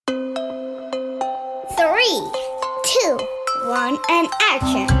3, 2, 1 and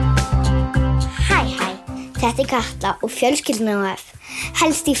action. Hæ, þetta Katla og fjölskyldan á F.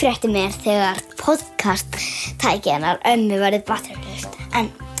 Helst í fréttum þegar podcast-tækið hennar ömmu verið batterulaust. En,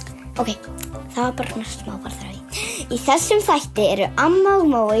 ok, það var bara svona smá partur af því. Í þessum þætti eru amma og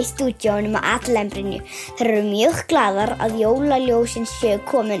Móa í stúdíónum á Atlembrinju. Þær eru mjög glaðar að jólaljósin séu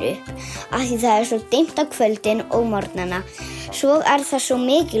komin upp af því það svo dimmt á kvöldin og morgnana. Svo það svo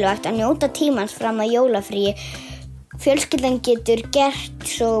mikilvægt að njóta tímans fram að jólafríi. Fjölskyldan getur gert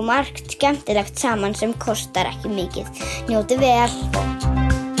svo margt skemmtilegt saman sem kostar ekki mikið. Njóti vel!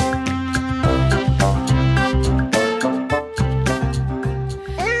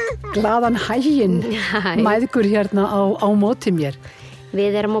 Glaðan hæginn, mæðgur hérna á móti mér.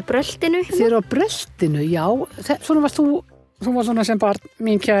 Við erum á bröltinu. Þið eru á bröltinu, já. Svona varst þú var svona sem barn,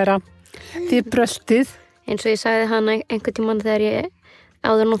 mín kæra. Þið bröltið. Eins og ég sagði hana einhvern tímann þegar ég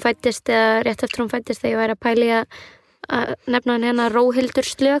áður hún fæddist eða rétt eftir hún fæddist þegar ég væri að pæli að nefna hann Róhildur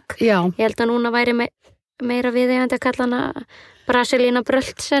Slök. Já. Ég held að núna væri meira viðeigandi að kalla hana Brasilína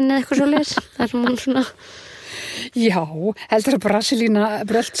Bröltsen eða eitthvað svoleiðis. Það sem hún svona... Já, heldur að Brasilína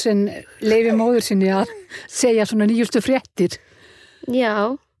Bröltsen leyfi móður sinni að segja svona nýjustu fréttir.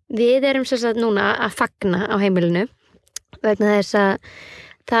 Já, við erum sem sagt núna að fagna á heimilinu vegna þess að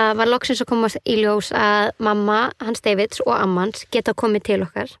það var loksins að komast í ljós að mamma, hans Davids og ammans geta komið til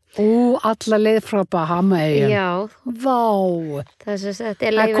okkar. Alla leið frá Bahamaeyjum. Já. Vá. Það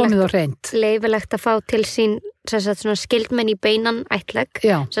er komið á hreint. Leifilegt að fá til sín svona skildmenn í beinan ættlegg.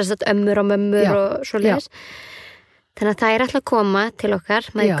 Já. Ömmur og mömmur og svoleiðis. Þannig að það er alltaf að koma til okkar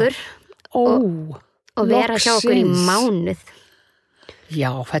með ykkur og vera hjá okkur í mánuð.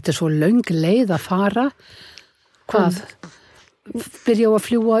 Já, þetta er svo löng leið að fara. Hvað? Byrja á að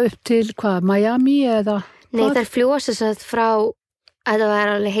fljúa upp til Miami eða? Nei, það fljúa þess að frá að það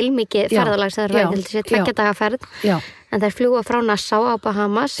var alveg heilmikið ferðalag sem það var til þessi 2 daga ferð. Já. En það fljúa frá Nassau á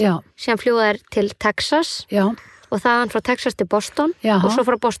Bahamas, síðan fljúa þær til Texas. Já. Og þaðan frá Texas til Boston. Jaha. Og svo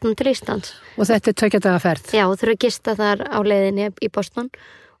frá Boston til Íslands. Og þetta er 2 daga ferð? Já, þurfa að gista þar á leiðinni í Boston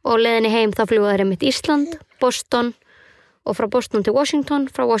og leiðinni heim þá fljúa þær einmitt Ísland, Boston og frá Boston til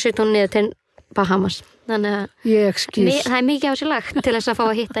Washington, frá Washington niður til Bahamas. Þannig að það er mikið á sér lagt til þess að fá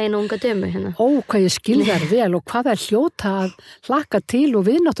að hitta einu unga dömu hérna. Hvað ég skil þær vel og hvað er hljóta að hlakka til og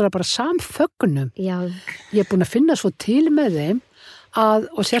við náttúrulega bara samfögnum. Já. Ég er búin að finna svo til með þeim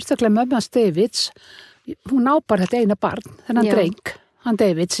og sérstaklega mömmu hans Davids, hún á bara þetta eina barn, þennan dreng, hann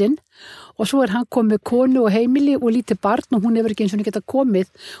Davidsinn, og svo hann komið konu og heimili og lítið barn og hún hefur ekki eins og hún geta komið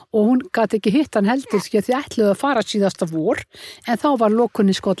og hún gat ekki hitt hann heldur því að þið ætluðu að fara síðasta vor en þá var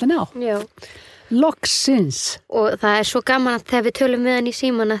lokunni skollin á. Já. Loksins. Og það er svo gaman að þegar við tölum við hann í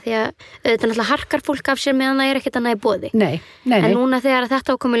símana því að þetta náttúrulega harkar fólk af sér meðan það ekkert annað í boði. Nei. En núna þegar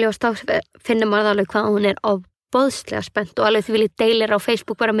þetta ákomið ljós þá finnum maður alveg hvað hún er ofboðslega spennt og alveg því viljið deilir á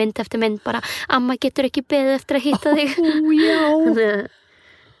Facebook bara mynd eftir mynd bara amma getur ekki beðið eftir að hitta þig.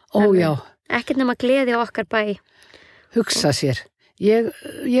 Já. Ekkert nema gleði á okkar bæ. Hugsa sér. Ég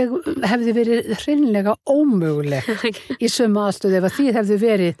hefði verið hreinlega ómöguleg í sömu aðstöðu ef að þið hefði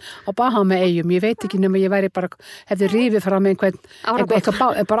verið á Bahamaeyjum. Ég veit ekki nema ég hefði rifið fram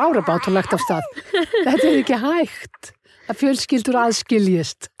bara árabát og lagt af stað. Þetta er ekki hægt að fjölskyldur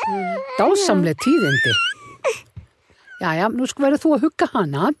aðskiljist. Dásamleg tíðindi. Jæja, nú verður þú að hugga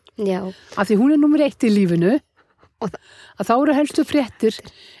hana. Já. Af því hún er númer 1 í lífinu. Að þá eru helstu fréttir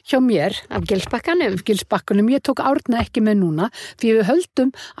hjá mér af Gilsbakkanum. Ég tók Árna ekki með núna því við höldum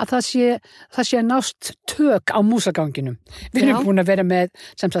að það sé nást tök á músaganginum. Við erum búin að vera með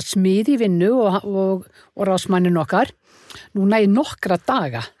sem sagt smíð í vinnu og ráðsmannin okkar núna í nokkra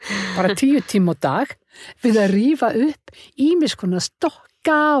daga, bara 10 tíma á dag við að rífa upp ýmis konar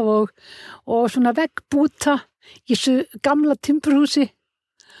stokka og svona veggbúta í þessu gamla timburhúsi.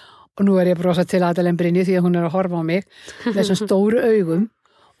 Og nú ég brosa til Atlembrinju því að hún er að horfa á mig með þessum stóru augum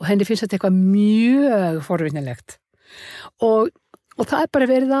og henni finnst þetta eitthvað mjög forvitnilegt. Og það bara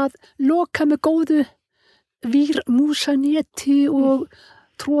verið að loka með góðu músaneti og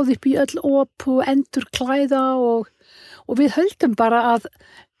tróð upp í öll op og endur klæða og við höldum bara að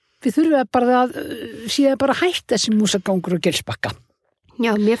við þurfum bara að sé bara hætta þessi músagangur og Gilsbakka.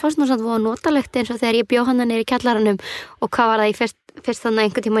 Já, mér fannst nú samt voða notalegt eins og þegar ég bjó hana niður í kjallaranum og hvað var það fyrst þannig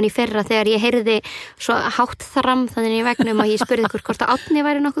einhvern tímann í fyrra þegar ég heyrði svo hátt þram þannig í vegnum að ég spurði ykkur hvort að Árni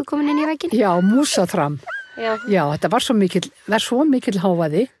væri nokkuð komin inn í veginn. Já, músaþram. Já, þetta var svo mikil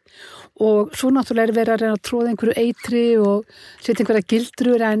hávaði og svo náttúrulega verið að reyna að tróða einhverju eitri og setja einhverja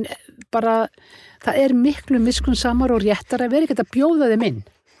gildrur en bara það miklu miskunnsamar og réttar að vera ekkert að bjóða þeim inn.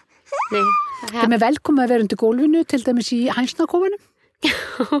 Nei. Það með velkomið að vera undir gólfinu til dæmis í hænsnakofanum.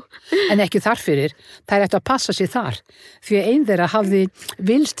 En ekki þar fyrir, þær ættu að passa sig þar, því að ein þeirra hafði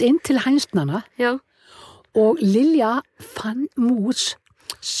vilst inn til hænsnana og Lilja fann mús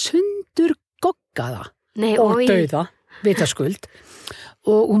sundur goggaða og dauða, vitaskuld.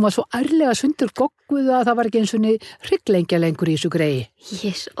 Og hún var svo ærlega sundur gogguð að það var ekki eins og hryggleingja lengur í þessu greiði.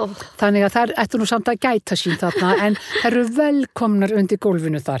 Þannig að þær ættu nú samt að gæta sín þarna, en þær eru velkomnar undir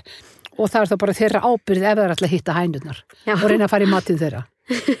gólfinu þar. Og það þá bara þeirra ábyrgð ef það ætla að hitta hænurnar og reyna að fara í matinn þeirra.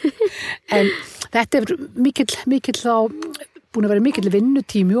 En þetta mikill þá, búin að vera mikill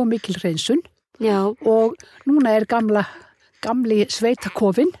vinnutími og mikill hreinsun. Og núna gamli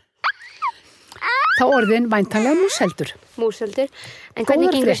sveitakofinn þá orðin væntanlega múseldur. En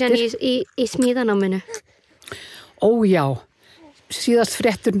hvernig gengur sér í smíðanáminu? Já, síðast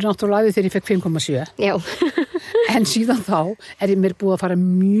fréttur náttúrulega þegar ég fekk 5,7. En síðan þá mér búið að fara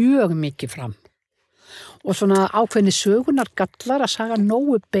mjög mikið fram. Og svona ákveðni sögunar gallar að saga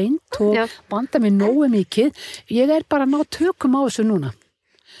nógu beint og banda mig nógu mikið. Ég bara að ná tökum á þessu núna.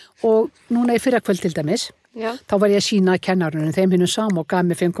 Og núna í fyrrakvöld til dæmis, þá var ég að sýna kennarunum, þeim hinnum sama og gaf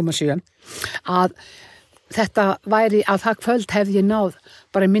mig 5,7, að þetta væri að það kvöld hefði ég náð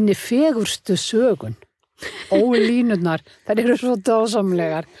bara minni fegurstu sögun. Línurnar, þær eru svo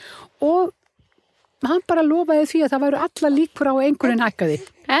dásamlegar. Og hann bara lofaði því að það væru alla líkur á einhverjum hækkaði.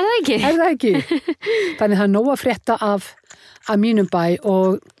 Er það ekki? Þannig það nóg að frétta af mínum bæ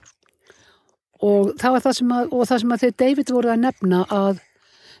og það var það sem að þeir David voru að nefna að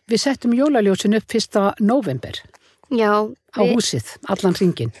við settum jólaljósin upp 1. nóvember á húsið, allan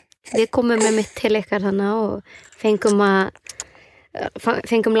hringinn. Við komum með mitt til ykkar þannig og fengum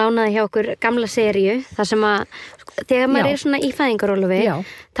lánaði hjá okkur gamla seríu, þar sem að þegar maður svona í fæðingarólofi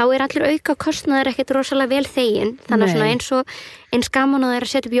þá allir auka kostnaður ekkert rosalega vel þegin, þannig að svona eins gaman að það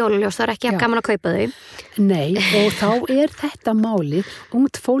að setja upp jólaljós, það ekki gaman að kaupa þau. Nei, og þá þetta máli,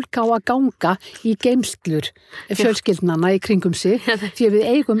 ungt fólk á að ganga í geymslur fjölskyldnanna í kringum sig, því að við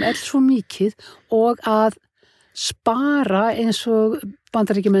eigum svo mikið og að spara eins og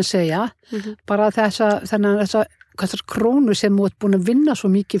Bandaríkjumenn segja, bara þessar krónur sem þú ert búin að vinna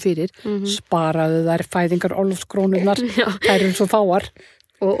svo mikið fyrir, sparaðu þær fæðingarorlofskrónurnar, þær eru svo fáar.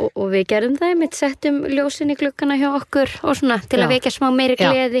 Og við gerum það, við settum ljósin í gluggana hjá okkur og svona, til að vekja smá meiri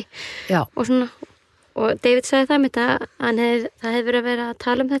gleði og svona. Og David sagði það það hefði verið að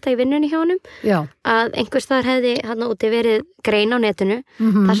tala um þetta í vinnunni hjá honum, að einhvers staðar hefði hann úti verið grein á netinu,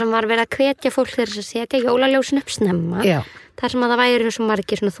 þar sem var verið að hvetja fólk til að setja jólaljósin upp snemma, þar sem að það væri svo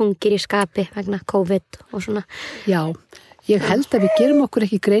margir svona þungir í skapi vegna COVID og svona. Já, ég held að við gerum okkur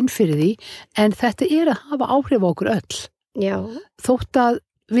ekki grein fyrir því, en þetta að hafa áhrif á okkur öll. Þótt að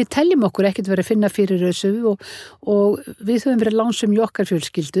við teljum okkur ekkert verið að finna fyrir þessu og við höfum verið lánsum í okkar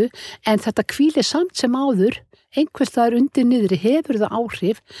fjölskyldu, en þetta hvílir samt sem áður, einhvers staðar undir niðri hefur það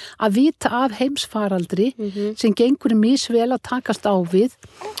áhrif að vita af heimsfaraldri sem gengur misvel að takast á við,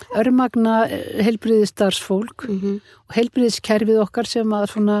 örmagna heilbrigðisstarfsfólk og heilbrigðiskerfið okkar sem að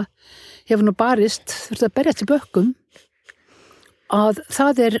svona hefur nú barist, þurft að berjast í bökkum, að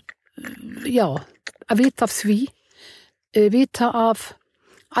það að vita af því, vita af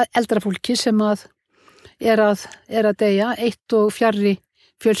eldra fólki sem að að deyja eitt og fjarri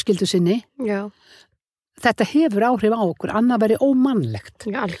fjölskyldu sinni. Þetta hefur áhrif á okkur, annað verið ómannlegt.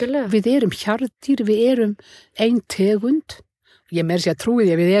 Við erum hjarðdýr, við erum ein tegund. Ég meira sér að trúi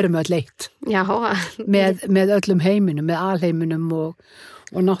því að við erum öll eitt. Með öllum heiminum, með alheiminum og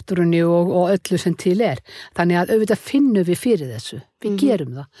náttúrunni og öllu sem til er. Þannig að auðvitað finnum við fyrir þessu. Við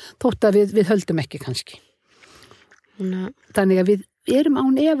gerum það, þótt að við höldum ekki kannski. Þannig að við erum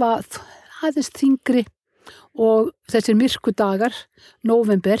án efa aðeins þyngri og þessir myrku dagar,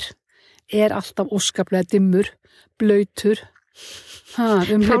 nóvember, alltaf óskaplega dimmur, blautur,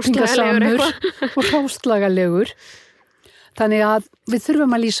 umhleypingasamur og hráslagalegur. Þannig að við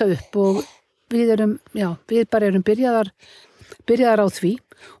þurfum að lýsa upp og við bara erum byrjaðar á því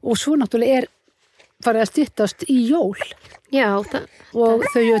og svo náttúrulega farið að styttast í jól. Og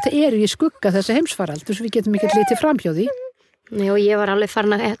þau eru í skugga þessa heimsfaraldur, svo við getum ekki litið fram hjá því. Nei, og ég var alveg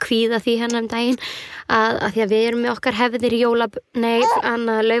farin að kvíða því hennar daginn að því að við erum með okkar hefðir í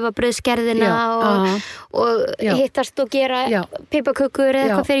laufabrauðsgerðina og hittast og gera pipakökur eða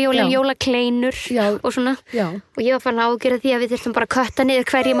eitthvað fyrir jólakleinur og svona. Og ég var farin að ágjöra því að við þurftum bara að kötta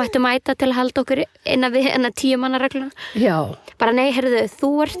niður hverju mættu mæta til að halda okkur innan við 10 manna regluna. Bara nei, heyrðu,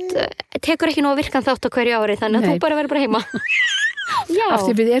 þú tekur ekki nú að virkan þátt á hverju ári, þannig að þú bara verður bara heima. Af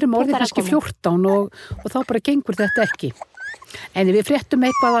því við erum orðið kannski 14 og þá bara gengur þetta ekki. En við fréttum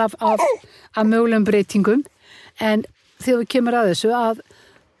eitthvað af mögulegum breytingum, en þegar við kemur að þessu að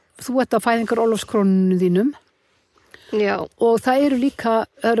þú á fæðingarorlofskrónunum þínum Já. Og það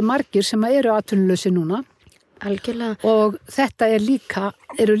eru margir sem eru atvinnulausi núna. Algjörlega. Og þetta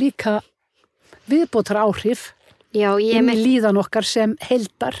eru líka viðbótar áhrif í líðan okkar sem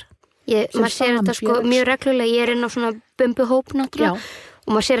heildar. Maður sér þetta sko mjög reglulega, ég inn á svona bumbuhóp náttúrulega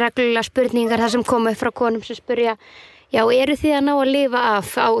og maður sér reglulega spurningar það sem komu frá konum sem spurja eru þið að ná að lifa af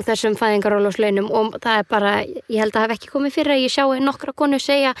á þessum fæðingarorlofslaunum og það bara, ég held að það hef ekki komið fyrir að ég sjái nokkra konu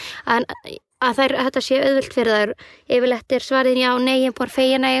segja að þetta sé auðvelt fyrir þær yfirleitt svarið nei, ég er bara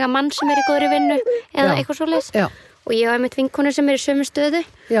fegin að eiga mann sem í góðri vinnu eða eitthvað svoleiðis og ég hef einmitt vinkonu sem í sömu stöðu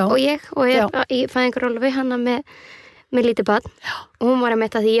og ég í fæðingarorlofi hana með lítið barn og hún var að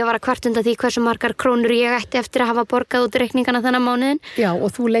metta því ég var að kvartunda því hversu margar krónur ég ætti eftir að hafa borgað út reikningana þennan mánuðin. Já,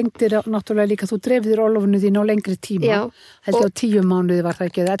 og þú lengdir náttúrulega líka, þú dreifðir orlofinu þín á lengri tíma. Heldur á 10 mánuði var það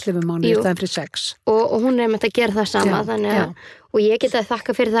ekki, eða 11 mánuði það fyrir 6. Og hún er með að gera það sama, þannig að, og ég geta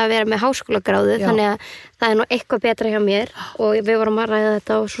þakka fyrir það að vera með háskólagráðu, þannig að það nú eitthvað betra hjá mér og við vorum að ræða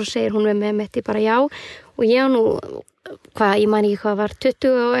þetta og svo segir hún með mitt bara og ég nú ég man ekki hvað var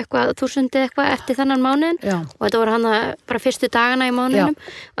 20 og eitthvað þúsund eitthvað eftir þannan mánuðin og þetta voru hann bara fyrstu dagana í mánuðinum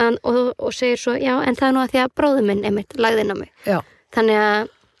og segir svo en það nú að því að bróður minn einmitt lagði inn á mig þannig að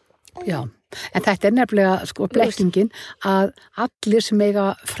en þetta nefnilega sko blekkingin að allir sem eiga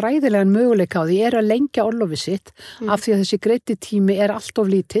fræðilegan möguleika á því að lengja orlofið sitt af því að þessi greiti tími allt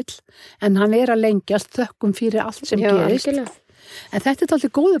of lítill en hann að lengjast þökkum fyrir allt sem gerist algjörlega. En þetta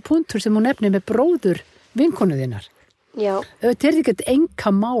alltaf góður punktur sem hún nefnir með bróður vinkonu þinnar. Þetta ekki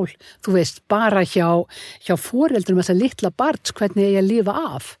enga mál, þú veist, bara hjá foreldrum þess að litla barns hvernig ég lifa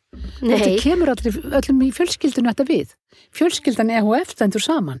af. Þetta kemur öllum í fjölskyldinu þetta við. Fjölskyldan EHF stendur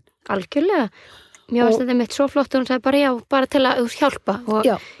saman. Algjörlega. Mér varst þetta mitt svo flott og hún sagði bara til að hjálpa og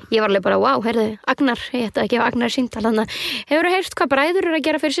ég var alveg bara, heyrðu, Agnar, ég ætti að gefa Agnar síntal þannig að hefurðu heyrt hvað bræður eru að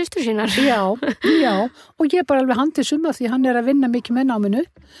gera fyrir systur sínar? Já, og ég bara alveg handið suma því hann að vinna mikið með náminu,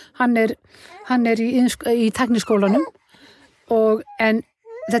 hann í tekniskólanum en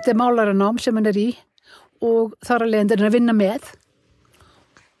þetta málaranám sem hann í og þar að leiðandi að vinna með.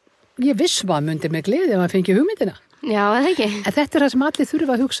 Ég viss hvað myndi með gleði ef hann fengi hugmyndina. Já, eða ekki. En þetta það sem allir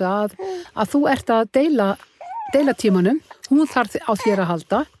þurfa að hugsa að þú ert að deila tímanum, hún þarf á þér að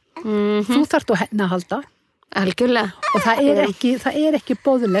halda, þú þarf á henni að halda. Algjörlega. Og það ekki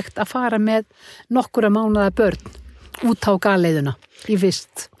boðlegt að fara með nokkura mánaða börn út á galeiðuna í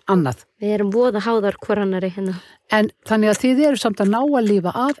vist annað. Við erum voða háðar hvor annari hérna. En þannig að þið eru samt að ná að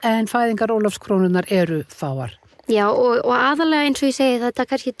lífa af en fæðingarorlofskrónunar eru fáar. Já, og aðalega eins og ég segi þetta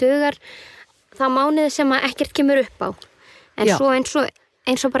kannski dugar það mánuði sem að ekkert kemur upp á en svo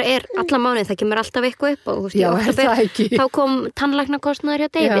eins og bara alla mánuði það kemur alltaf eitthvað upp á það ekki þá kom tannlæknakostnaður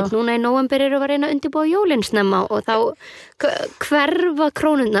hjá David núna í nóvember eru að reyna að undirbúa jólin snemma og þá hverfa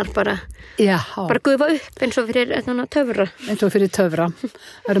krónurnar bara gufa upp eins og fyrir töfra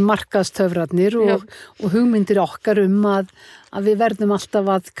það eru markaðstöfrarnir og hugmyndir okkar að við verðum alltaf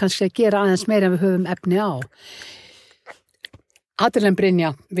að kannski að gera aðeins meira en við höfum efni á. Adrian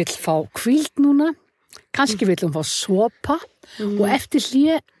Brynja vill fá hvíld núna, kannski vill hún fá sopa og eftir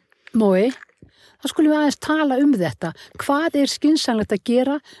Mói, þá skulum við aðeins tala þetta. Hvað skynsamlegt að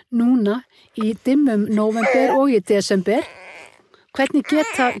gera núna í dimmum nóvember og í desember? Hvernig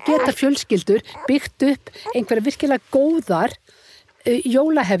geta fjölskyldur byggt upp einhverja virkilega góðar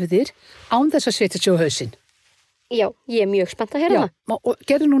jólahefðir án þess að setja sig á hausinn? Já, ég mjög spennt að heyra það. Og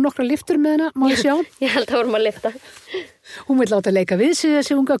gerðu nú nokkra lyftur með hana, má ég sjá? Ég held að vorum að lyfta. Hún vil láta leika við sig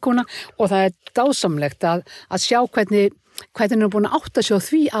þessi unga kona og það dásamlegt að sjá hvernig hún er búin að átta sig á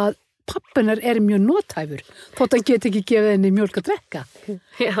því að pappinar mjög nothæfur þótt hann get ekki gefið henni mjólk að drekka.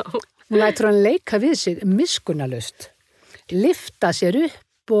 Já. Hún lætur hann leika við sig miskunnalaust, lyfta sér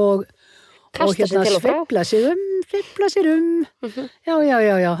upp og sveifla sér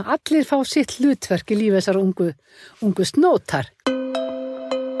Já. Allir fá sitt hlutverk í lífi þessar ungu snótar.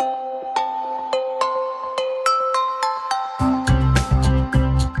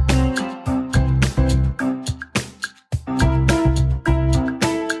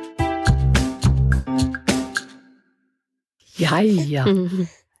 Jæja.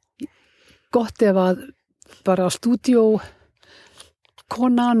 Gott ef að bara stúdíó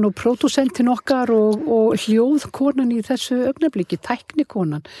konan og pródúsentin okkar og hljóðkonan í þessu augnabliki,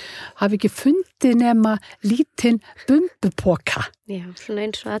 tæknikonan, hafi ekki fundið nema lítinn bumbupoka. Já, svona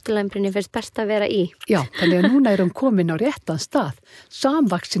eins og Adrian finnst best að vera í. Já, þannig að núna hún komin á réttan stað,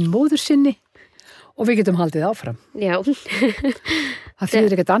 samvaksin móður sinni og við getum haldið áfram. Já. Það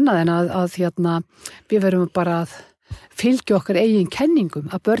þýðir ekkert annað en að við verum bara að fylgja okkar eigin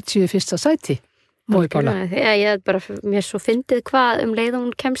kenningum að börn séu í fyrsta sæti. Mói Pála. Ég bara, mér svo fyndið hvað leið og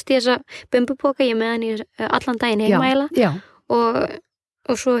hún kemst í þessa bumbupoka, ég með hann í allan daginn heima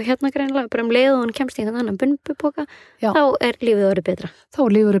og svo hérna greinlega, bara leið og hún kemst í einhvern annan bumbupoka, þá lífið orðið betra.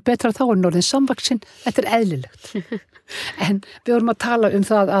 Þá er norðin samvaxin, þetta eðlilegt. En við vorum að tala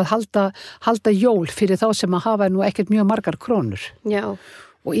það að halda jól fyrir þá sem að hafa nú ekkert mjög margar krónur. Já.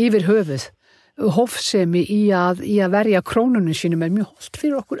 Og yfir höfuð hófsemi í að verja krónunum sínum mjög hollt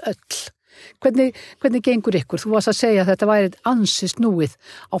fyrir okkur öll. Hvernig gengur ykkur? Þú varst að segja að þetta væri ansi snúið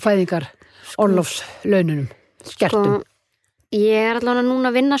á fæðingar orlofslaununum, skertum. Ég allavega núna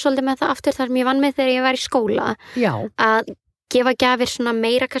að vinna svolítið með það aftur þar sem ég vann með þegar ég var í skóla. Já. Að gefa gjafir svona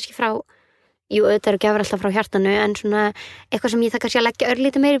meira kannski frá, auðvitað eru gjafir alltaf frá hjartanu, en svona eitthvað sem ég það kannski að leggja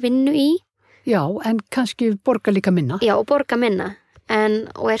örlítið meiri vinnu í. Já, en kannski borga líka minna. Já, og borga minna.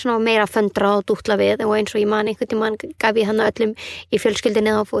 Og svona meira föndra og dútla við og eins og ég man einhvern tímann gaf ég hann öllum í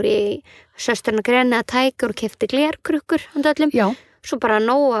fjölskyldinni þá fór ég í söstrana Grena tækur og keypti glerkrukkur handa öllum. Já. Svo bara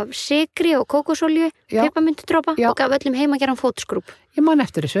nóg af sykri og kókosolju, piparmyndudropa og gaf öllum heimageran fótskrúp. Ég man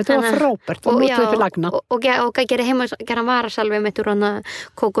eftir þessu, þetta var frábært og notuð upp í lagna. Og gera heimageran varasalvi með úr hana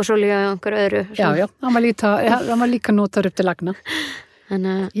kókosolju og einhver öðru. Já, hann var líka notaður upp til lagna.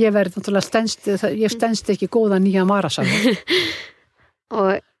 Ég verði náttúrulega ég stenst ekki góða nýja varasalvi. Og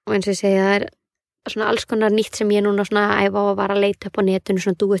eins og ég segja, það svona alls konar nýtt sem ég núna svona æfa og var að leita upp á netinu,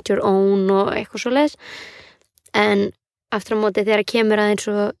 svona do it your own og eitthvað svoleiðis. En aftur á móti þegar kemur að eins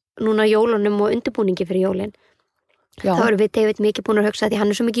og núna jólunum og undirbúningi fyrir jólin, þá erum við David mikið búin að hugsa því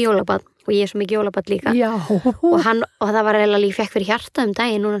hann svo mikið jólabarn og ég svo mikið jólabarn líka. Já. Og það var eiginlega líka fekk fyrir hjarta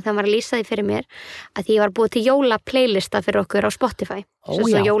daginn núna þegar hann var að lýsa því fyrir mér að því ég var búið til jólaplaylista fyrir okkur á Spotify. Svo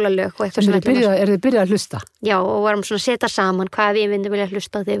jólalög og eitthvað sem þið byrjað að hlusta? Já, og varum svona að setja saman hvað við myndum vilja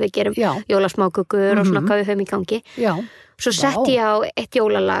hlusta þegar við gerum jólasmákökur og svona hvað við höfum í gangi. Já. Svo setti ég á eitt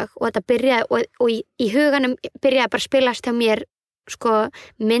jólalag og þetta byrjaði og í huganum byrjaði bara að spilast hjá mér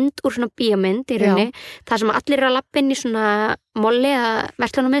mynd úr svona bíómynd í rauninni, það sem allir eru að lappa inn í svona molli eða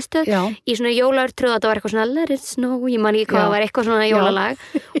verslunarmiðstöð í svona jólaurtröð, þetta var eitthvað svona let it snow, ég man ekki hvað það var eitthvað svona jólalag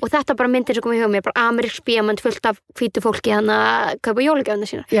og þetta bara myndir sem kom í huga mér, bara amerísk bíómynd fullt af hvítu fólki hann að kaupa jólagjafirnar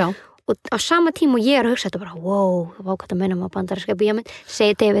sínar og á sama tíma og ég er að hugsa þetta bara, wow, hvað það mennum á bandaríska bíómynd,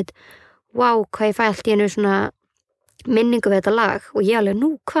 segi David, wow, hvað ég fæ allt í hennu svona minningu við þetta lag og ég alveg,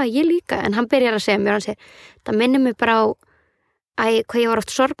 nú, hvað, ég líka, en hann byrjar að segja mér, hann segir, það minnir mig bara á hvað ég var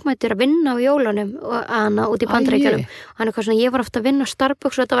oft sorgmættur að vinna á jólunum og hana út í Bandaríkjunum og hann eitthvað svona, ég var oft að vinna á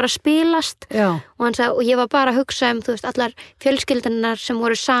Starbucks og þetta var að spilast og hann sagði, og ég var bara að hugsa þú veist, allar fjölskyldunar sem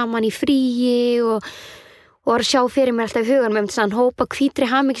voru saman í fríi og var að sjá fyrir mér alltaf í hugan með þann hópa hvítri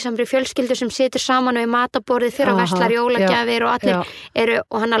hamingjusamri fjölskyldu sem situr saman við mataborðið fyrir að verslar jólagjafir og allir eru,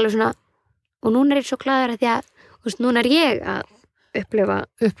 og hann alveg svona og núna er ég svo glaður að því að veist, núna er ég að upplifa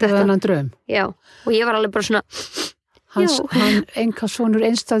þennan draum. Já, og ég var alveg bara svona hann einkasonur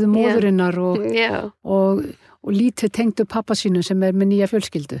einstæðu móðurinnar og lítið tengdu pappa sínu sem er með nýja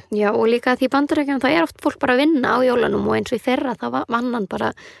fjölskyldu. Já, og líka því Bandaríkjunum, það oft fólk bara að vinna á jólanum og eins og í þeirra, það vann hann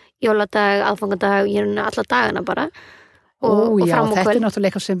bara jóladag, aðfangadag, alla dagana bara og fram og kvöld. Þetta er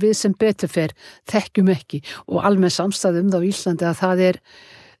náttúrulega eitthvað sem við sem betur fer þekkjum ekki og almenn samstæð það á Íslandi að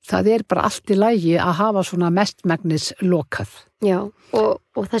það er bara allt í lagi að hafa svona mestmegnis lokað. Já,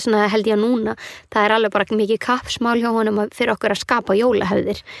 og þess vegna held ég að núna, það er alveg bara mikið kappsmál hjá honum fyrir okkur að skapa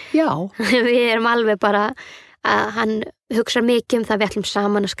jólahefðir. Já. Við erum alveg bara, að hann hugsa mikið það við ætlum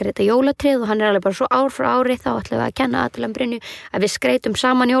saman að skreita jólatrið og hann er alveg bara svo ár frá ári þá ætlum við að kenna aðtölan Brynju að við skreitum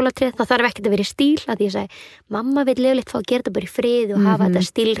saman jólatrið, það þarf ekkert að vera í stíl að ég segi, mamma vil leflitt fá að gera þetta bara í frið og hafa þetta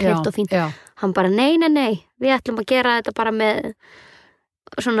stílhreift og fínt. Hann bara, nei, við ætlum að gera þetta bara með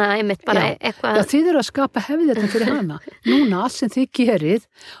svona einmitt bara eitthvað. Já, þið eru að skapa hefðirna fyrir hana. Núna, allt sem þið gerið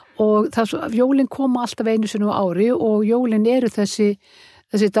og jólin koma alltaf einu sinni á ári og jólin eru þessi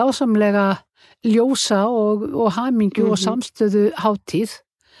dásamlega ljósa og hamingju og samstöðu hátíð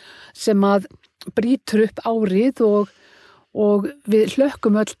sem að brýtur upp árið og við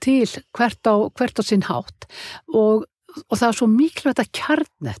hlökkum öll til hvert á sinn hátt og það er svo mikilvægt að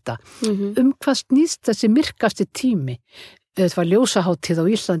kjarna þetta hvað snýst þessi myrkasti tími. Þetta var ljósaháttíð á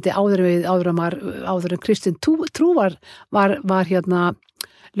Íslandi áður en kristin trú var hérna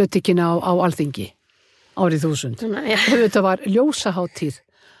lögtekinn á Alþingi árið 1000. Þetta var ljósaháttíð.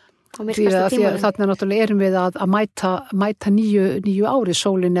 Því að þarna náttúrulega erum við að mæta nýju ári,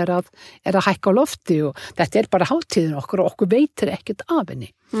 sólin er að hækka á lofti og þetta er bara hátíðin okkur og okkur veitir ekkert af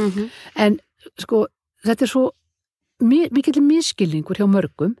henni. En sko, þetta er svo mikill misskilningur hjá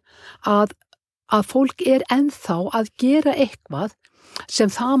mörgum að fólk er ennþá að gera eitthvað sem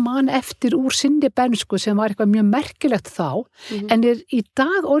það man eftir úr sinni bernsku sem var eitthvað mjög merkilegt þá, en í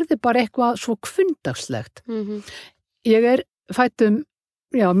dag orðið bara eitthvað svo kvundagslegt. Ég fædd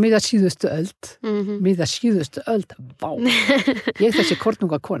miða síðustu öld, vá, ég þessi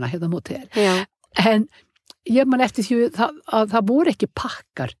kornungakona hérna móti þér. En ég man eftir því að það voru ekki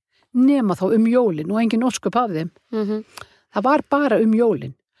pakkar nema þá jólin og engin ósköp af þeim. Það var bara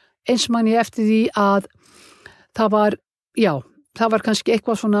jólin. Eins man ég eftir því að það var kannski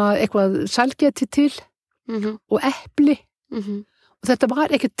eitthvað sælgeti til og epli og þetta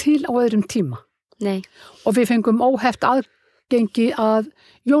var ekki til á öðrum tíma. Nei. Og við fengum óheft aðgengi að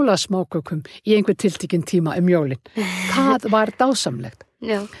jólasmákökum í einhver tiltekinn tíma jólin. Það var dásamlegt.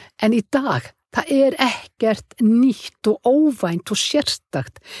 Já. En í dag, það ekkert nýtt og óvænt og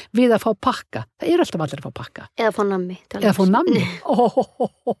sérstakt við að fá pakka. Það alltaf allir að fá pakka. Eða fá nammi. Eða fá nammi.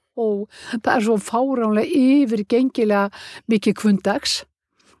 Það svo fáránlega yfirgengilega mikið kvundags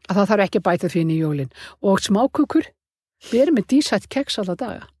að það þarf ekki að bæta því inn í jólin. Og smákökur, við erum með dísætt keks alla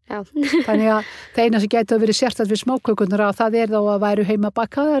daga. Já. Þannig að það eina sem gæti að verið sérstakt við smákökunar að það þá að væru heima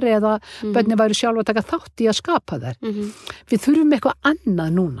bakaðar eða börnin væru sjálf að taka þátt í að skapa þær. Við þurfum eitthvað annað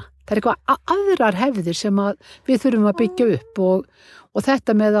núna. Það eitthvað aðrar hefðir sem við þurfum að byggja upp og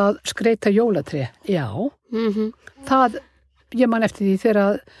þetta með að skreyta jólatré, það, ég man eftir því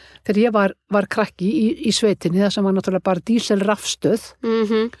þegar ég var krakki í sveitinni, það sem var náttúrulega bara díselrafstöð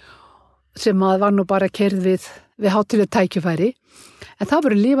sem var nú bara keyrð við hátíðleg tækifæri, en það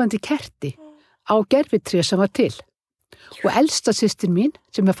voru lifandi kerti á gervitré sem var til. Og elsta systir mín,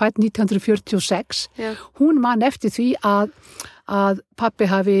 sem fædd 1946, hún man eftir því að pabbi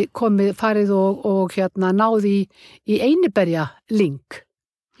hafi farið og náði í einiberja ling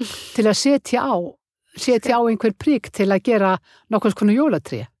til að setja á einhver prikk til að gera nokkurs konar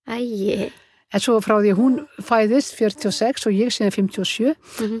jólatré. Æi. En svo frá því hún fæðist 46 og ég síðan 57,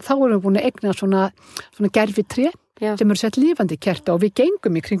 þá erum við búin að eigna svona gervitré sem sett lifandi kerta og við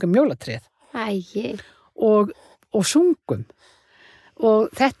gengum í kringum jólatréð. Æi. Og sungum.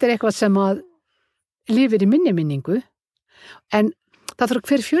 Og þetta eitthvað sem að lifir í minningu. En það þarf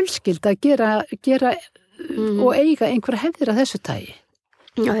hver fjölskyld að gera og eiga einhver hefðir að þessu tagi.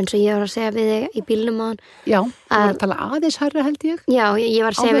 Já, eins og ég var að segja við þig í bílnum á hann. Já, þú var að tala aðeins hærra held ég. Já, ég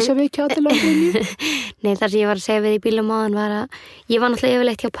var að segja við... Á þess að við ekki aðeins Nei, það sem ég var að segja við þig í bílnum á hann var að ég var náttúrulega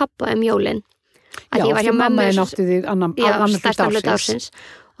yfirleitt hjá pappa jólin. Já, því mamma nátti þig annan stærsta hluta ársins.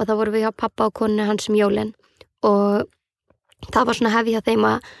 Og þá vorum við hjá pappa og konu hans jólin. Og það var svona hefði hjá þeim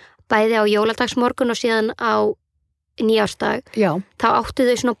að bæði á jóladagsmorgun og síðan á nýjársdag, þá áttu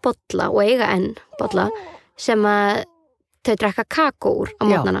þau svona bolla og eiga enn bolla sem að þau drekka kakó úr á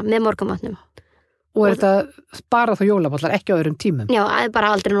morgnana með morgunmatnum. Og þetta bara þá jólabollar, ekki á öðrum tímum? Já,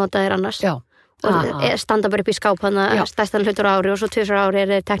 bara aldrei nota þeir annars. Já. Og standa bara upp í skáp hana stærstan hlutur ári og svo 2 ári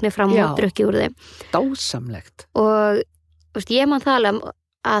þeir teknir fram og drukki úr þeim. Dásamlegt. Og ég man það alveg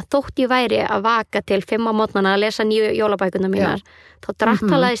að þótt ég væri að vaka til 5 á morgnana að lesa nýju jólabækurnar mínar, þá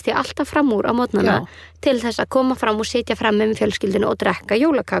drattalaðist ég alltaf fram úr á morgnana til þess að koma fram og sitja fram með fjölskyldinu og drekka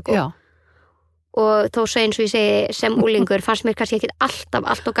jólakakó. Já. Og þó svo eins og ég segi sem úlingur fannst mér kannski ekki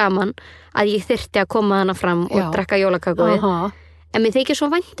alltaf gaman að ég þyrfti að koma hana fram og drekka jólakakóið. En mér þykir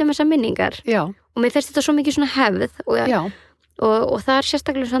svo vænt þessar minningar. Já. Og mér finnst þetta svo mikið svona hefð og það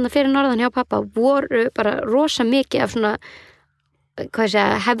sérstaklega svona fyrir norðan hjá pappa voru bara rosa mikið af svona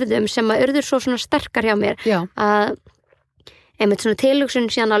hefðum sem að urður svo svona sterkar hjá mér að einmitt svona tilhugsun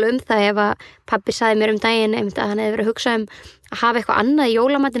síðan alveg það ef að pabbi sagði mér daginn einmitt að hann hefði verið að hugsa að hafa eitthvað annað í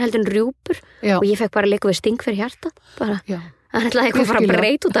jólamatinn heldur en rjúpur og ég fekk bara líka við sting fyrir hjarta bara, hann ætlaði eitthvað að fara að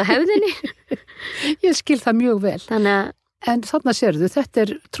breyta út af hefðinni. Ég skil það mjög vel. En þarna sérðu, þetta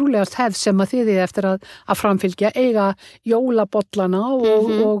trúlegast hefð sem að þið eftir að framfylgja eiga jólabollana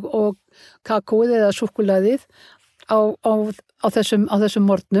og kakóið eða súkkulaðið á þessum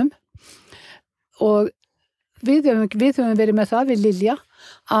morgnum og við höfum verið með það við Lilja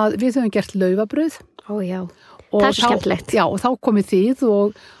að við höfum gert laufabrauð. Ó já, það svo skemmtilegt. Já, og þá komið þið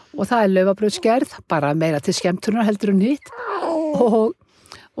og það laufabrauðsgerð, bara meira til skemmtunar heldur en hitt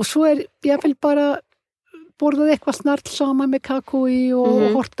og svo ég vil bara borðað eitthvað snarl saman með kakói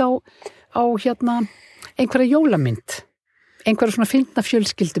og hort á einhverja jólamynd. Einhverja svona fyndna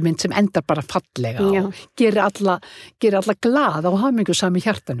fjölskyldumynd sem endar bara fallega og gerir alla glada og hamingju sami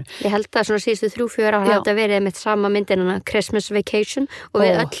hjartanu. Ég held að svona síðustu 3-4 ára þetta verið með sama myndina Christmas Vacation og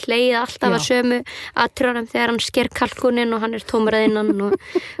við öll leiði alltaf að sömu aðtrjónum þegar hann sker kalkuninn og hann tómur að innan og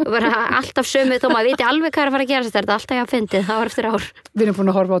bara alltaf sömu þó maður viti alveg hvað að fara að gera þetta alltaf ég að fyndið, það var eftir ár. Við erum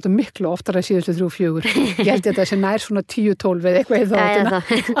búin að horfa á þetta miklu oftar að síðustu 3-4. Ég held þetta sem nær svona 10-12 eða eitthvað í þáttina.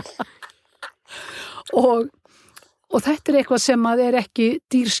 Og þetta eitthvað sem að ekki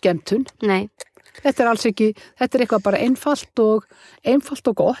dýrskemmtun. Nei. Þetta alls ekki, þetta eitthvað bara einfalt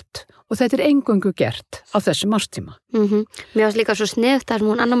og gott og þetta eingöngu gert á þessum árstíma. Mér varst líka svo sniðugt þar sem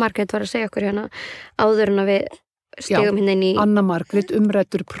hún Anna Margrét var að segja okkur hérna áður en að við stigum hérna inn í... Anna Margrét,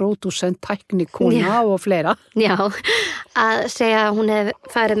 umræddur, pródúsent, tæknikona og fleira. Já, að segja að hún hefði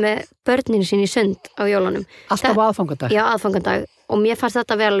farið með börninu sín í sund á jólunum. Alltaf á aðfangadag. Já, aðfangadag. Og mér fannst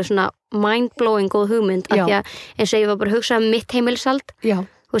þetta að vera alveg svona mind-blowing góð hugmynd. Af því að eins og ég var bara að hugsa um mitt heimilishald. Já.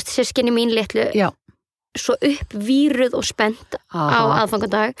 Þú veist, systkini mín litlu. Já. Svo uppvíruð og spennt á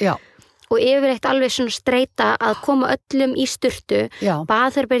aðfangadag. Já. Og yfirleitt alveg svona streita að koma öllum í sturtu.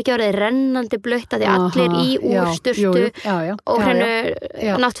 Baðherbergi orðið rennandi blautt að því allir í úr sturtu og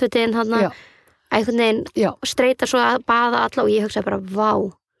hrennu náttfötin þarna. Einhvern veginn streita svo að baða alla og ég hugsaði bara, vá,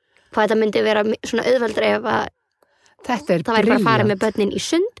 hvað þetta myndi vera svona auðveldra ef að það væri bara að fara með börnin í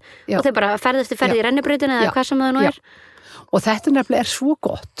sund og þau bara ferðast ferði í rennibrautina eða hvað sem það nú Og þetta nefnilega svo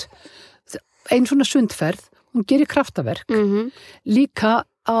gott. Ein svona sundferð, hún gerir kraftaverk, líka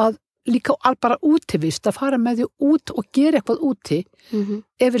bara útivist að fara með því út og gera eitthvað úti.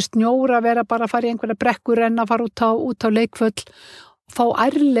 Yfir snjóra vera bara að fara í einhverja brekkur renna, fara út á leikvöll, fá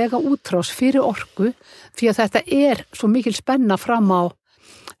ærlega útrás fyrir orku, því að þetta svo mikil spenna fram að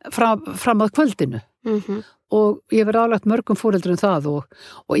kvöldinu. Og ég verið álagt mörgum foreldrum það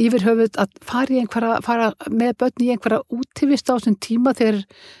og yfir höfuð að fara með börn í einhverja útivist á þessum tíma þegar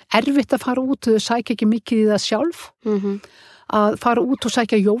erfitt að fara út og þau sækja ekki mikið í það sjálf. Að fara út og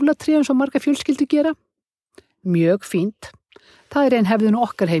sækja jólatrí eins og marga fjölskyldur gera. Mjög fínt. Það ein hefðin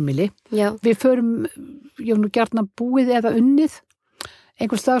okkar heimili. Já. Við förum, ég hef nú gjarnan búið eða unnið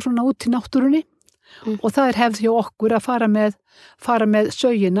einhvers staðar svona út í náttúrunni og það hefð hjá okkur að fara með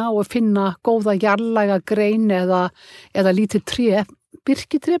saugina og finna góða jarðlæga grein eða lítið tré,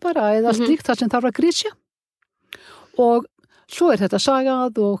 birkitré bara eða slíkt það sem þarf að grísja. Og svo þetta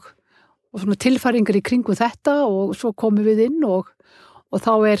sagað og svona tilfæringar í kringum þetta og svo komum við inn og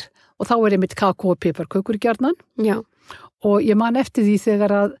þá einmitt kakó og piparkökur gjarnan. Já. Og ég man eftir því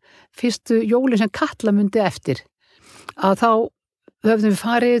þegar að fyrstu jólin sem Katla mundi eftir að þá höfðum við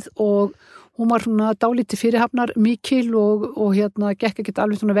farið og hún var svona dálítið fyrirhafnar mikil og gekk ekkert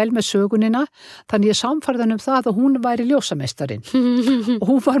alveg svona vel með sögunina þannig ég samfærði hann það að hún væri ljósameistarinn og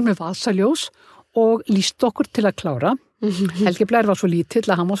hún var með vasaljós og lýst okkur til að klára. Helgi Blær var svo lítill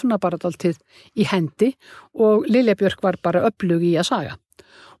að hann var svona bara dálítið í hendi og Lilja Björk var bara öflug í að saga.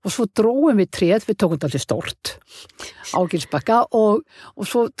 Og svo dróum við tréð, við tókum dálítið stórt á Gilsbakka og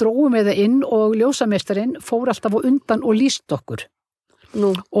svo dróum við það inn og ljósameistarinn fór alltaf á undan og lýst okkur.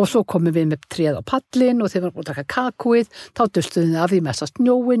 Og svo komum við með tréð á pallin og þegar við varum búin að taka kakóið, þá dustuðum við af því mesta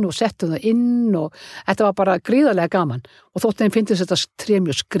snjóin og settum það inn og þetta var bara gríðarlega gaman. Og þótt þeim finnst þetta tré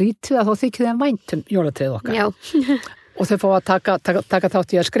mjög skrítið að þá þykir þeim vænt jólatréð okkar. Já. Og þau fá að taka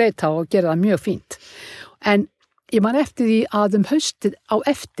þátt í að skreita og gera það mjög fínt. En ég man eftir því að haustið á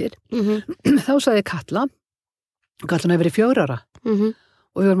eftir, þá sagði Katla hefur verið 4 ára.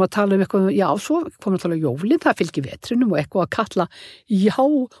 Og við vorum að tala eitthvað, já, svo komum við að tala jólin, það fylgir vetrinum og eitthvað að Katla, já,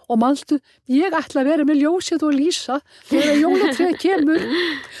 og manstu, ég ætla að vera með ljósið og lýsa þegar jólatréð kemur.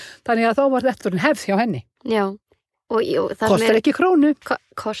 Þannig að þá var þetta hefð hjá henni. Já. Og kostar ekki krónu.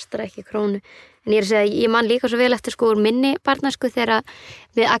 Kostar ekki krónu. En ég að segja, ég man líka svo vel eftir úr minni barnasku þegar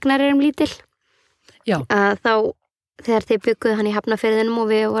við Agnar erum lítil. Já. Þegar þið bygguðu hann í Hafnarfirðinum og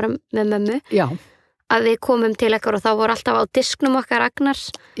við vorum með mömmu. Já. Að við komum til ekkar og þá voru alltaf á disknum okkar Agnars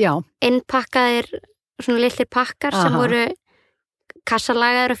innpakkaðir svona litlir pakkar sem voru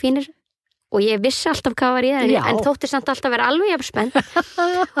kassalagaðir og fínir og ég vissi alltaf hvað var í það en þótti samt alltaf vera alveg jafn spennt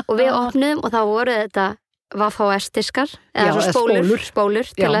og við opnuðum og þá voru þetta VHS-diskar eða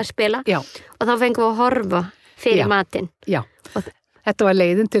spólur til að spila og þá fengum við að horfa fyrir matinn. Já, þetta var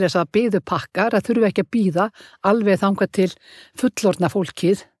leiðin til þess að bíðu pakkar að þurfi ekki að bíða alveg þangað til fullorðna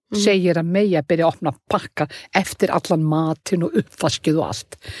fólkið segir að megi að byrja að opna pakka eftir allan matinn og uppvaskið og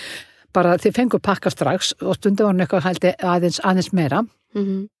allt. Bara þið fengur pakka strax og stundum var hann eitthvað aðeins meira.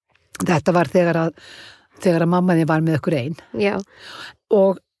 Þetta var þegar að mammaði var með ykkur einn. Já.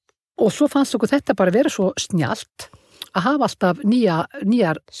 Og svo fannst okkur þetta bara vera svo snjallt að hafa alltaf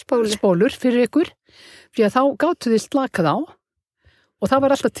nýjar spólur fyrir ykkur því að þá gátu þið slakað á og það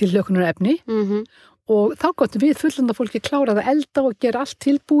var alltaf tilhlökunar efni og þá gáttum við fullanda fólki klárað að elda og gera allt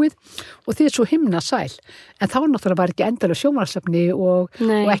tilbúið og þið svo himna sæl. En þá náttúrulega var ekki endalega sjónvarpsefni og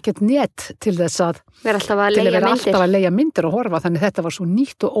ekkert net til þess að vera alltaf að leigja myndir og horfa, þannig þetta var svo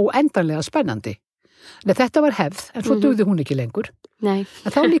nýtt og óendanlega spennandi. Nei, þetta var hefð, en svo dugði hún ekki lengur. Nei.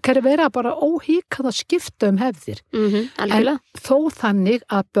 En þá líka vera bara óhíkað að skipta hefðir. Algjörlega. En þó þannig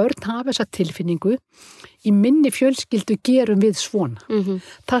að börn hafa þessa tilfinningu, í minni fjölskyldu gerum við svona.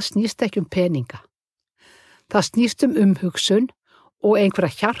 Það snýst ekki peninga. Það snýst umhugsun og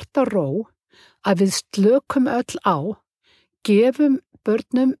einhverja hjartaró að við slökum öll á, gefum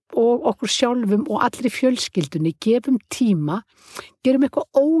börnum og okkur sjálfum og allri fjölskyldunni, gefum tíma, gerum eitthvað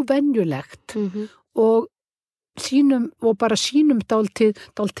óvenjulegt og sínum dálítið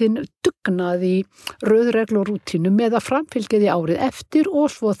dugnað í röðreglu og rútínu með að framfylgja því árið eftir og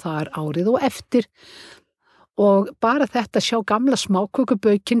svo þar árið og eftir. Og bara þetta sjá gamla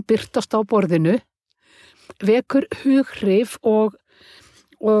smákökubaukinn birtast á borðinu vekur hughrif og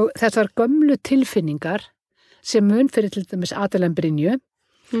þessar gömlu tilfinningar sem mun fyrir til dæmis Adelen Brynju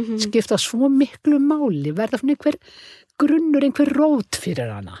skipta svo miklu máli, verða svona einhver grunnur, einhver rót fyrir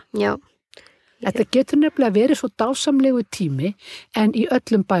hana. Já. Þetta getur nefnilega verið svo dásamlegu tími en í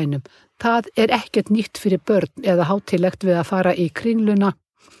öllum bænum. Það ekkert nýtt fyrir börn eða hátíðlegt við að fara í Kringluna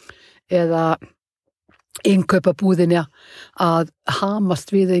eða innkaupabúðinni að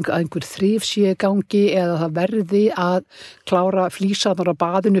hamast við einhver þrif sé gangi eða það verði að klára flísanar á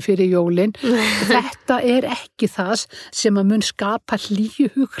baðinu fyrir jólin. Þetta ekki það sem að mun skapa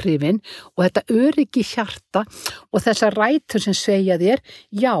hlýju hughrifin og þetta öryggi hjarta og þessar rætur sem segja þér,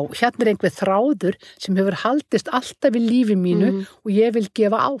 já, hérna einhver þráður sem hefur haldist alltaf í lífi mínu og ég vil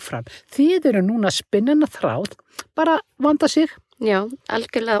gefa áfram. Þið eru núna spinnana þráð, bara vanda sig. Já,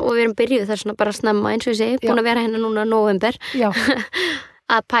 algjörlega, og við erum byrjuð þar svona bara snemma eins og ég segi, búin að vera hérna núna nóvember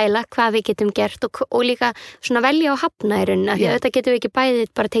að pæla hvað við getum gert og líka svona velja á hafna í rauninni, því að þetta getum við ekki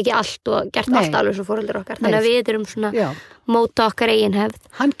bæðið bara tekið allt og gert allt alveg svo foreldrar okkar, þannig að við erum svona móta okkar eigin hefð.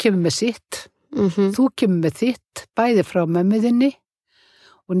 Hann kemur með sitt, þú kemur með þitt, bæði frá mömmuðinni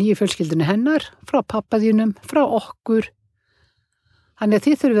og nýju fjölskyldunni hennar, frá pappaðínum, frá okkur, þannig að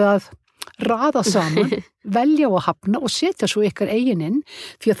þið þurfið að raða saman, velja á að hafna og setja svo ykkar eigin inn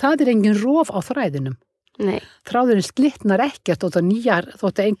því að það engin rof á þræðinum. Nei. Þráðurinn slitnar ekkert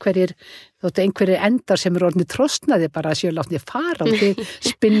þótt einhverjir endar sem orðnir trosnaði bara að séu látni fara og þið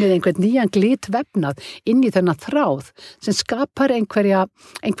spinnið einhvern nýjan glitvefnað inn í þennan þráð sem skapar einhverja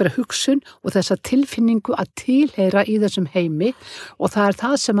hugsun og þessa tilfinningu að tilheyra í þessum heimi og það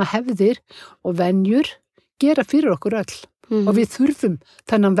það sem að hefðir og venjur gera fyrir okkur öll. Og við þurfum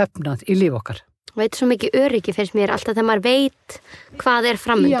þennan vefnað í líf okkar. Veit svo mikið öryggi finnst mér alltaf þegar maður veit hvað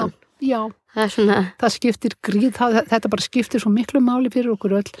framundan. Já. Það skiptir þetta bara skiptir svo miklu máli fyrir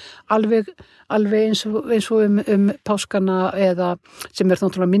okkur öll, alveg eins og páskana eða sem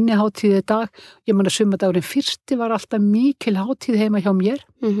náttúrulega minni hátíð í dag. Ég man að sumardagurinn fyrsti var alltaf mikil hátíð heima hjá mér.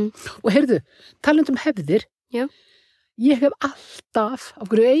 Og heyrðu, talandi hefðir, ég hef alltaf á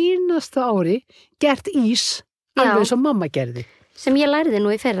hverju einasta ári gert ís alveg eins og mamma gerði. Sem ég lærði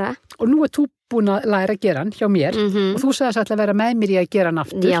nú í fyrra. Og nú þú búin að læra að gera hann hjá mér og þú sagðist alltaf að vera með mér í að gera hann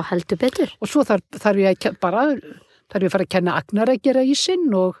aftur. Já, heldur betur. Og svo þarf ég að fara að kenna Agnar að gera ísinn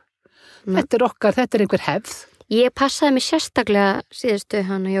og þetta einhver hefð. Ég passaði mig sérstaklega síðustu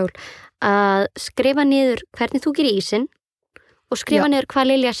hana jól að skrifa niður hvernig þú gerir ísinn og skrifa niður hvað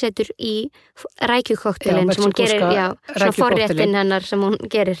Lilja setur í rækjukoktelin sem hún gerir, svona forréttin hennar sem hún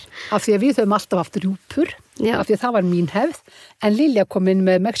gerir. Af því að við höfum alltaf haft rjúpur, af því að það var mín hefð, en Lilja kom inn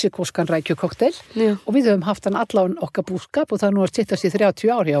með mexikóskan rækjukoktel og við höfum haft hann allan okkar búskap og það nú sittast í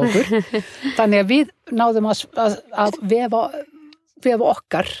 30 ár hjá okkur. Þannig að við náðum að vefa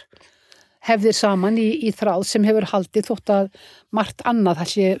okkar hefðir saman í þráð sem hefur haldið þótt að margt annað það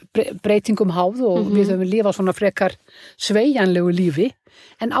sé breytingum háð og við höfum lifað svona frekar sveigjanlegu lífi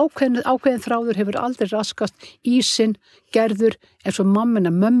en ákveðin þráður hefur aldrei raskast ísinn gerður eins og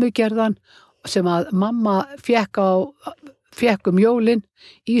mömmu gerðan sem að mamma fekk jólin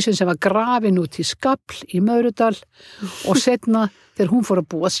ísinn sem var grafin út í skafl í Möðrudal og setna þegar hún fór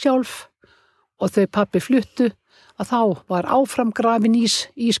að búa sjálf og þau pabbi fluttu að þá var áframgrafin ís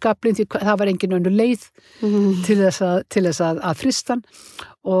í skaflinn því það var engin önnur leið til þess að fristan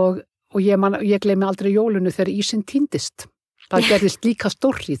og ég gleymi aldrei jólunu þegar ísinn týndist. Það gerðist líka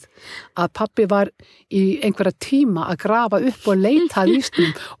stórrið að pabbi var í einhverja tíma að grafa upp og leita að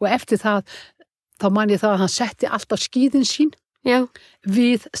ísnum og eftir það þá man ég það að hann setti alltaf skíðin sín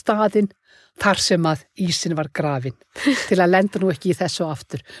við staðinn þar sem að ísinn var grafin til að lenda nú ekki í þessu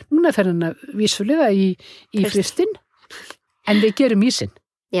aftur. Núna fer hann vísulega í fristinn en við gerum ísinn.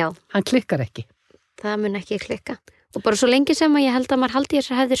 Já. Hann klikkar ekki. Það mun ekki klikka. Og bara svo lengi sem að ég held að maður haldi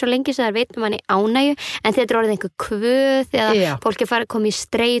þessar hefðir svo lengi sem það veitum manni ánægju en þetta orðið einhver kvöð eða fólki fara að koma í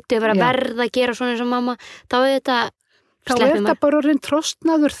streitu og vera verða að gera svona eins og mamma þá þetta þá það bara orðin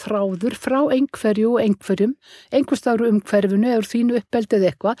trostnaður þráður frá einhverju og einhverjum, einhverstaður umhverfinu eða þínu uppeldið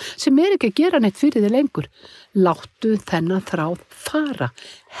eitthvað sem ekki að gera neitt fyrir þig lengur. Láttu þennan þráð fara,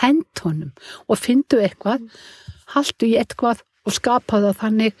 hent honum og fyndu eitthvað, haltu í eitthvað og skapa það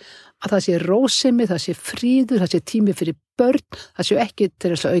þannig að það sé rósemi, það sé fríður, það sé tími fyrir börn, það sé ekki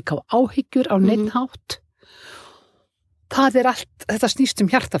til þess að auka á áhyggjur á neinn hátt. Það allt, þetta snýst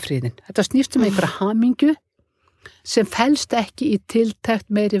hjartafríðin, þetta snýst einhverja hamingju sem felst ekki í tiltekt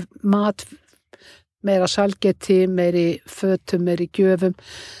meiri mat, meira salgeti, meiri fötum, meiri gjöfum.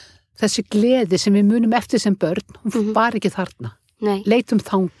 Þessi gleði sem við munum eftir sem börn, hún var ekki þarna. Nei. Leitum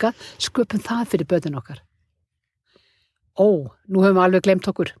þangað, sköpum það fyrir börnin okkar. Nú höfum við alveg glemt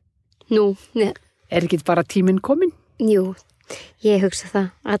okkur. Nú, ne. Ekki bara tíminn kominn? Jú, ég hugsa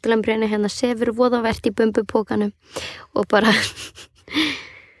það. Adlambrina hérna sefur voðavert í bumbupókanum og bara...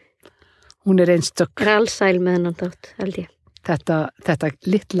 Hún einstök. Alsæl með hennan þátt, held ég. Þetta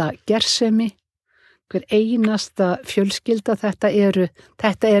litla gersemi, hver einasta fjölskylda, þetta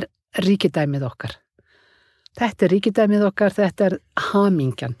er ríkidæmið okkar. Þetta er ríkidæmið okkar, þetta er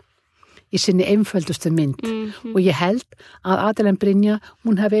hamingjan í sinni einföldustu mynd. Og ég held að Adelen Brynja,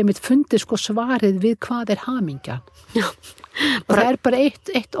 hún hefði einmitt fundið svarið við hvað er hamingjan. Já. Og það er bara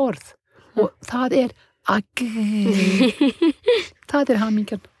eitt orð og það er það er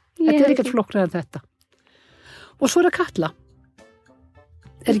hamingjan. Þetta er ekkert flokknar en þetta. Og svo er Katla.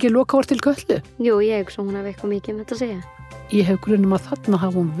 Er ekki lokaord til Köllu? Jú, ég hugsa hún hafi eitthvað mikið með þetta að segja. Ég hef grunum að þarna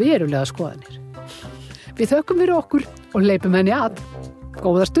hafa hún verulega skoðanir. Við þökkum fyrir okkur og leipum henni að.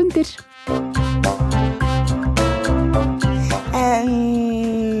 Góðar stundir.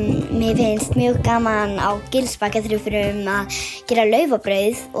 Mér finnst mjög gaman á Gilsbakkaþrúfurum að gera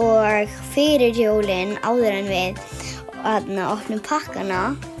laufabrauð og fyrir jólin áður en við opnum pakkana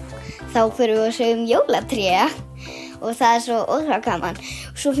þá fyrir við að segja jólatré og það er svo ótrúlega gaman.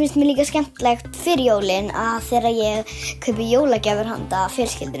 Svo finnst mér líka skemmtilegt fyrir jólin að þegar ég kaupi jólagjafir handa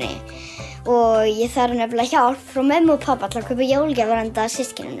fjölskyldunni og ég þarf nefnilega hjálp frá mömmu og pappa til að kaupa jólagjafir handa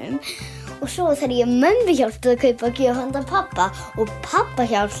systkinunum og svo þarf ég mömmu hjálp til að kaupa gjöf handa pappa og pappa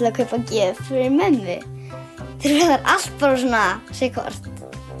hjálp til að kaupa gjöf fyrir mömmu. Það er allt bara svona sikort.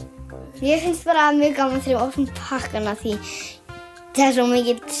 Ég finnst bara mjög gaman þegar við opnum pakkana því það er svo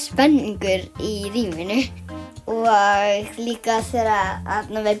mikill spenningur í rýminu og líka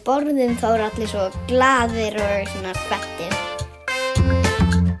þegar við borðum þá eru allir svo glaðir og svona spenntir.